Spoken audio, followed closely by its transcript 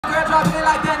bubbling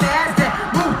like the NASDAQ.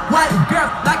 Move, white girl,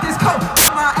 like this coat,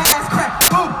 my ass crack.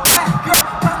 Move, black girl,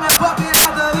 cause my bucket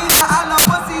at the leader. I love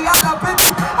pussy, I love bitch.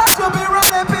 I should be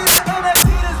running pizza in the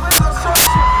theaters with no short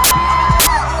shit.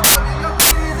 Your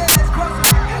kitties in this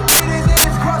grocery, kitties in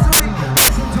this grocery.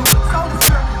 Listen to it, so the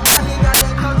shirt. Now he got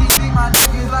that cozy beat, my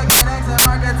niggas like an X and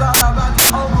Mark, that's all about the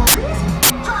ovaries.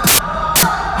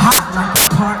 Hot like a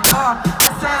park car,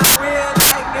 that sounds real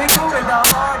like nigga with a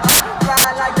heart. Fly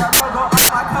like the logo on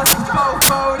my cousin's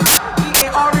photos. Eating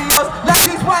Oreos like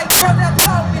these white girls that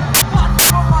told me. Fuck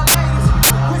for my ladies,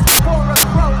 whiskey for a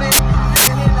rolling.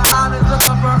 And in the honors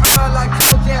looking for her like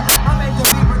Childish. I make the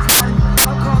beat retarded,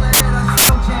 I'm calling it a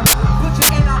slow jam. Put you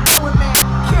in, I'm doing man,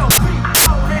 kill me,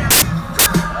 oh man.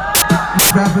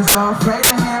 These rappers all afraid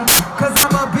of him, cause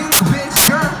I'm a big bitch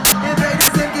girl.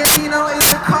 Invaders and Gambino is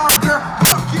the call girl.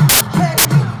 Fuck you, pay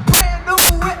me, brand new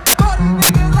whip. All these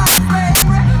niggas like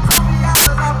favorite. Tell me I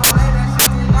was up play that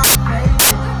shit and I'm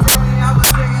crazy. Tell me I was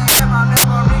singing and my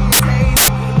memory is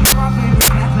hazy. You're my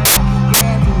favorite rapper,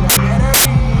 yeah, do you better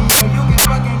be. Or you can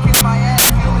fucking kiss my ass,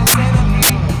 you instead of me.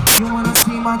 You wanna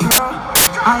see my girl?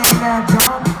 I ain't that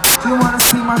dumb. You wanna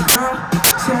see my girl?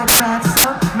 Check back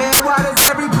up. Man, why does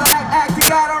every black actor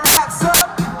gotta rap up?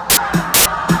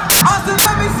 Austin,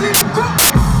 let me see you go.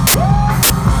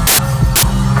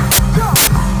 Go.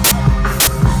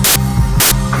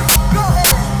 Go ahead.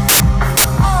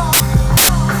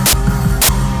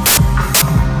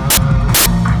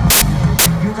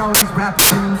 You know these rap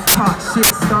dudes talk shit,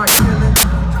 start killing.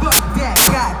 Fuck that,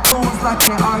 got goons like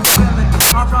they are feeling.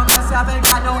 I'm from the south, ain't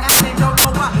got no accent, don't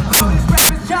know why. So these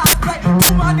rappers just play,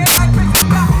 do my name like Chris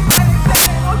Scott. And they say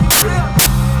they know you real.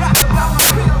 Rap about my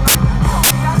real life. Tell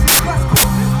me I should just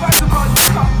cool. First of all, you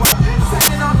talk well.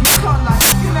 Second off, you talk like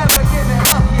you never give it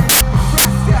up yet.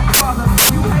 First step, father,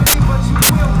 you hate me, but you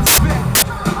will respect.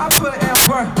 I put in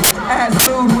work, as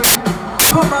food with it.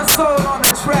 Put my soul on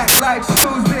the track like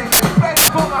shoes big. Ready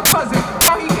for my cousin,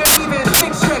 how he can even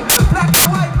think straight. Black and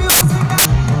white music.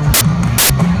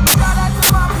 Shout out to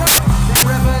my brother, they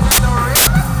represent the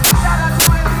real. Shout out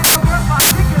to every little girl, my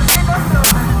niggas in the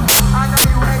building. I know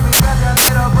you hate me, cause your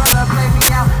little brother play me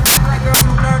out. Like girl,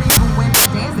 you dirty, who when they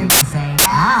dance, they can say,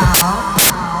 ow.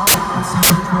 I'm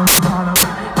sorry, close to all of it.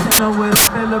 Dinner with a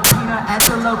Filipina at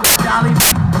the local Dolly.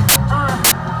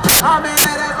 I'm in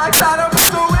that ass like Childish.